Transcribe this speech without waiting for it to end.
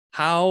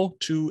how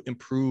to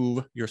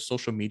improve your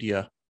social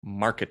media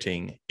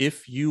marketing.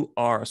 If you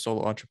are a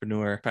solo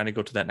entrepreneur trying to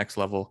go to that next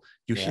level,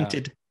 you Yeah.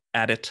 hinted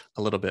at it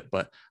a little bit,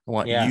 but I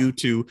want Yeah. you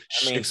to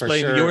I mean, for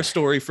explain your sure.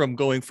 story from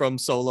going from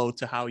solo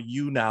to how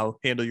you now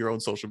handle your own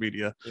social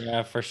media.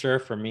 Yeah, for sure.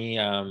 For me,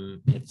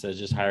 it's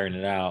just hiring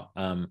it out.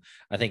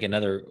 I think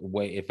another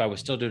way, if I was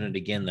still doing it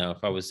again, though,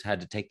 if I was had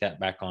to take that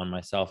back on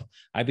myself,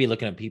 I'd be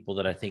looking at people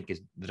that I think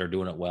that are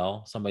doing it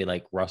well. Somebody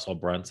like Russell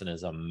Brunson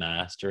is a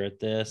master at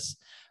this.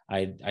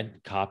 I'd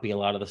copy a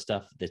lot of the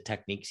stuff, the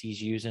techniques he's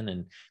using,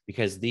 and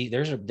because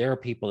there are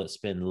people that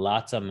spend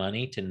lots of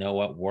money to know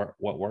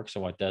what works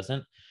and what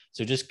doesn't.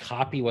 So just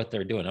copy what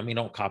they're doing. I mean,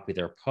 don't copy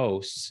their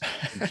posts.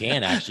 You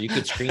can actually, you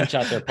could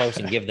screenshot their posts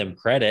and give them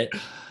credit.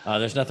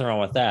 There's nothing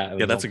wrong with that. I Yeah,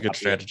 mean, that's a good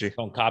strategy.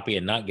 don't copy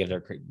and not give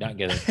them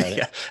credit.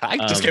 Yeah, I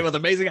just came Um, with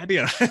an amazing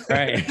idea.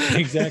 right,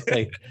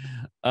 exactly.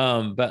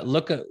 But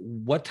look at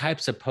what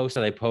types of posts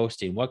are they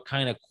posting? What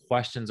kind of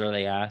questions are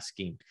they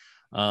asking?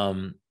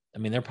 I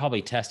mean, they're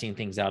probably testing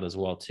things out as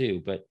well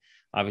too, but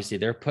obviously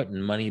they're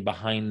putting money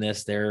behind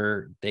this.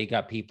 They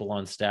got people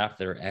on staff,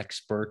 they're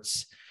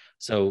experts.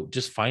 So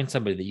just find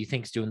somebody that you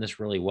think is doing this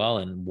really well,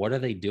 and what are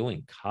they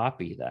doing?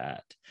 Copy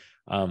that.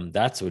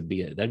 That'd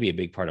be a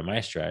big part of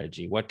my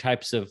strategy. What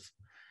types of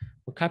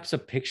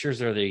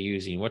pictures are they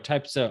using? What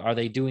types of are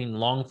they doing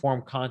long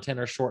form content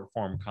or short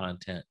form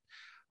content?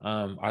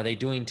 Are they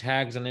doing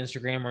tags on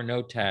Instagram or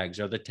no tags?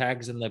 Are the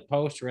tags in the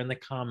post or in the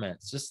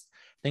comments? Just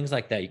things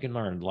like that. You can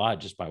learn a lot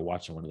just by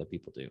watching what other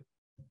people do.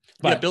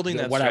 Yeah, But building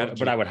that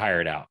strategy. I would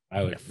hire it out.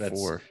 I would Yeah, that's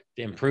for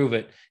to improve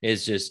it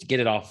is just get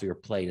it off your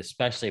plate,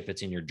 especially if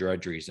it's in your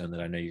drudgery zone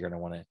that I know you're going to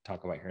want to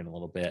talk about here in a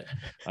little bit.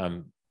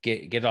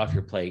 Get it off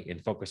your plate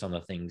and focus on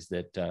the things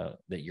that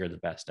you're the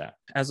best at.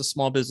 As a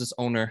small business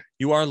owner,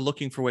 you are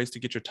looking for ways to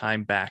get your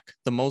time back.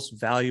 The most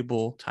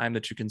valuable time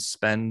that you can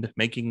spend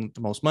making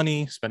the most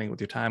money, spending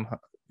with your time,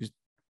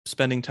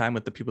 spending time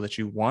with the people that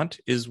you want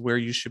is where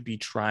you should be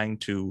trying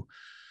to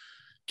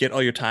get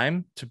all your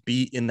time to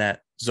be in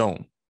that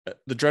zone.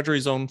 The drudgery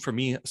zone for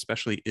me,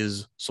 especially,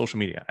 is social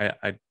media.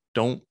 I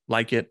don't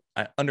like it.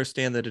 I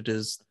understand that it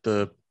is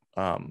the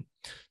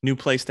new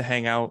place to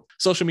hang out.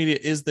 Social media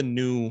is the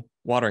new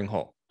watering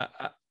hole.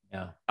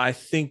 Yeah. I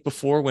think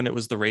before, when it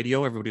was the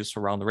radio, everybody was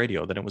around the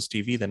radio. Then it was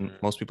TV. Then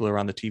most people are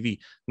around the TV.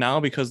 Now,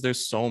 because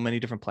there's so many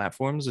different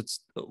platforms,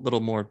 it's a little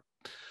more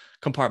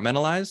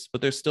compartmentalized,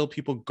 but there's still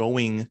people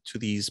going to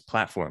these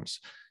platforms.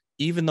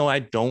 Even though I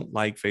don't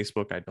like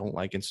Facebook, I don't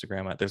like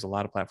Instagram, there's a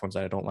lot of platforms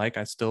that I don't like,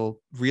 I still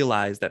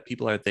realize that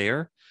people are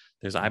there.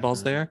 There's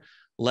eyeballs there.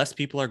 Less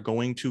people are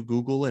going to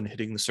Google and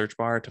hitting the search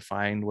bar to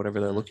find whatever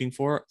they're looking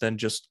for than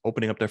just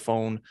opening up their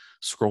phone,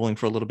 scrolling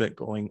for a little bit,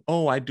 going,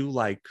 oh, I do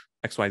like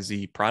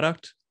XYZ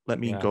product. Let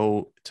me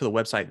go to the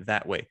website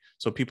that way.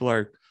 So people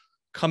are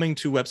coming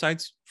to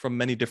websites from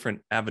many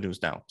different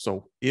avenues now.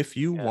 So if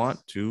you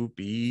want to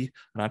be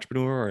an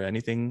entrepreneur or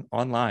anything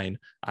online,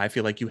 I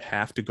feel like you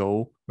have to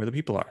go where the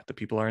people are. The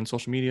people are in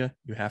social media.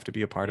 You have to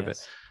be a part of it.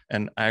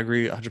 And I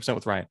agree 100%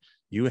 with Ryan.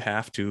 You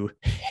have to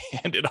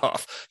hand it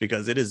off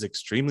because it is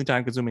extremely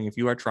time consuming. If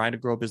you are trying to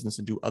grow a business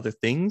and do other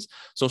things,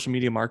 social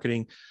media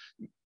marketing,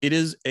 it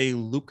is a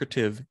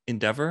lucrative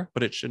endeavor,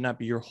 but it should not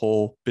be your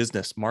whole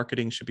business.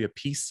 Marketing should be a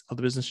piece of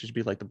the business. It should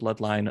be like the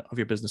bloodline of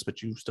your business,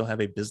 but you still have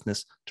a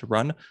business to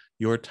run.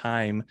 Your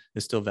time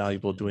is still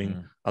valuable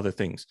doing other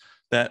things.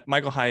 That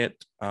Michael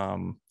Hyatt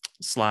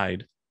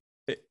slide,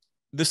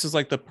 this is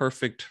like the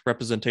perfect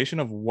representation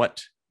of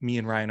what me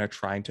and Ryan are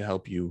trying to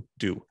help you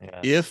do.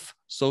 If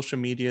social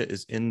media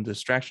is in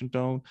distraction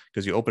zone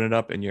because you open it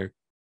up and you're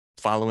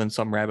following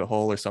some rabbit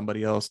hole or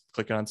somebody else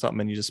clicking on something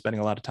and you're just spending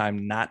a lot of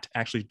time not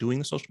actually doing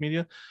the social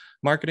media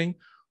marketing,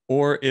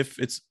 or if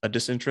it's a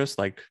disinterest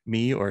like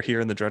me or here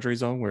in the drudgery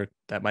zone where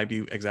that might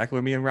be exactly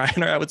where me and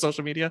Ryan are at with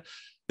social media,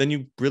 then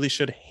you really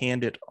should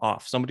hand it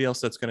off. Somebody else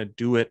that's going to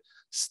do it,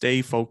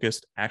 stay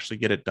focused, actually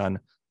get it done.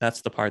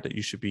 That's the part that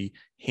you should be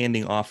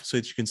handing off so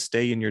that you can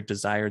stay in your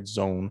desired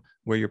zone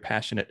where you're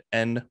passionate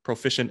and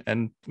proficient,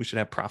 and we should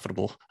have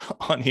profitable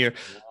on here.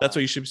 That's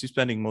where you should be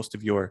spending most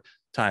of your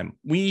time.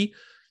 We,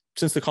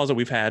 since the calls that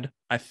we've had,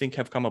 I think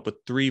have come up with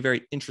 3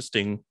 very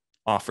interesting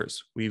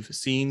offers. We've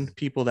seen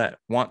people that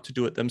want to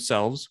do it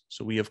themselves.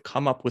 So we have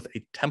come up with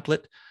a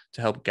template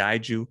to help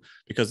guide you,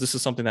 because this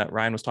is something that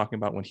Ryan was talking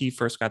about when he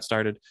first got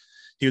started.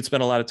 He would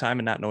spend a lot of time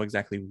and not know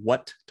exactly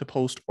what to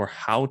post or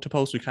how to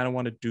post. We kind of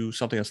want to do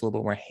something that's a little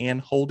bit more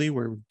hand-holdy.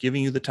 We're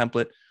giving you the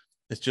template.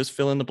 It's just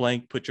fill in the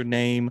blank, put your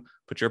name,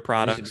 put your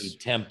products.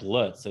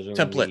 Templates. So there's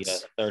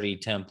templates. 30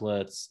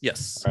 templates.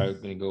 Yes. We're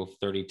going to go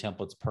 30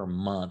 templates per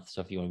month.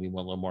 So if you want to be a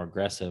little more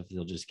aggressive,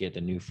 you'll just get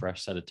a new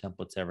fresh set of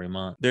templates every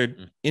month. They're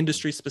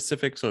industry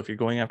specific. So if you're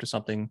going after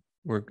something,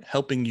 we're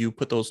helping you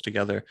put those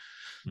together.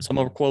 Some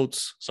are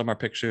quotes, some are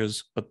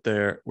pictures, but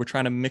we're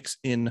trying to mix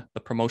in the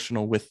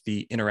promotional with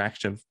the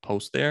interactive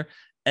post there.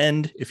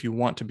 And if you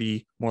want to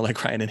be more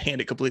like Ryan and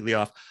hand it completely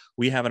off,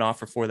 we have an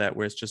offer for that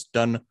where it's just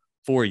done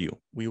for you.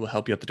 We will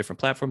help you at the different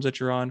platforms that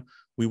you're on.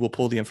 We will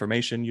pull the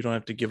information. You don't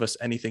have to give us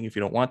anything if you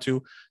don't want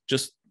to.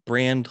 Just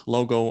brand,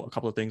 logo, a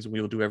couple of things, and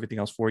we will do everything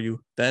else for you.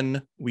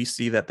 Then we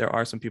see that there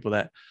are some people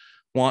that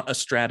want a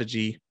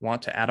strategy,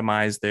 want to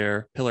atomize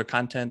their pillar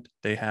content.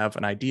 They have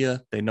an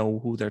idea, they know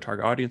who their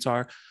target audience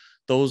are.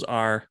 Those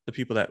are the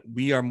people that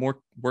we are more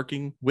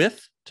working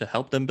with to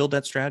help them build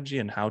that strategy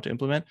and how to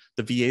implement.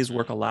 The VAs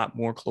work a lot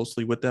more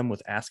closely with them,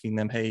 with asking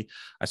them, hey,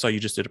 I saw you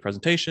just did a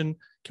presentation.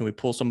 Can we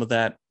pull some of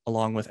that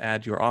along with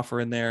add your offer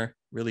in there?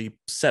 Really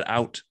set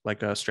out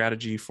like a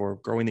strategy for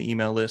growing the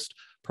email list,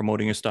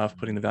 promoting your stuff,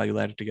 putting the value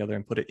ladder together,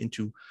 and put it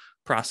into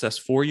process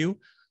for you.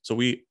 So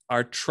we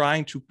are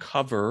trying to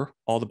cover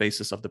all the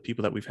basis of the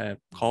people that we've had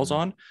calls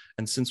on.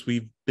 And since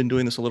we've been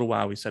doing this a little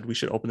while, we said we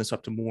should open this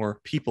up to more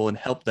people and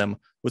help them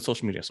with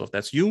social media. So if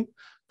that's you,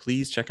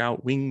 please check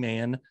out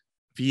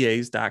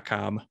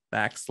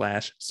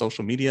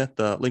wingmanvas.com/social media.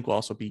 The link will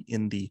also be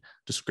in the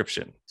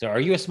description. So are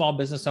you a small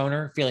business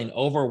owner feeling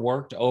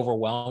overworked,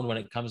 overwhelmed when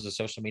it comes to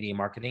social media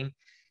marketing?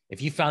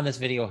 If you found this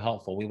video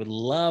helpful, we would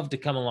love to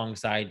come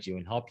alongside you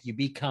and help you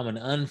become an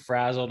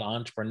unfrazzled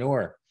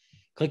entrepreneur.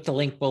 Click the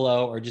link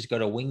below or just go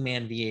to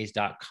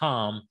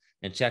wingmanvas.com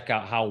and check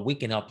out how we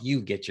can help you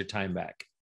get your time back.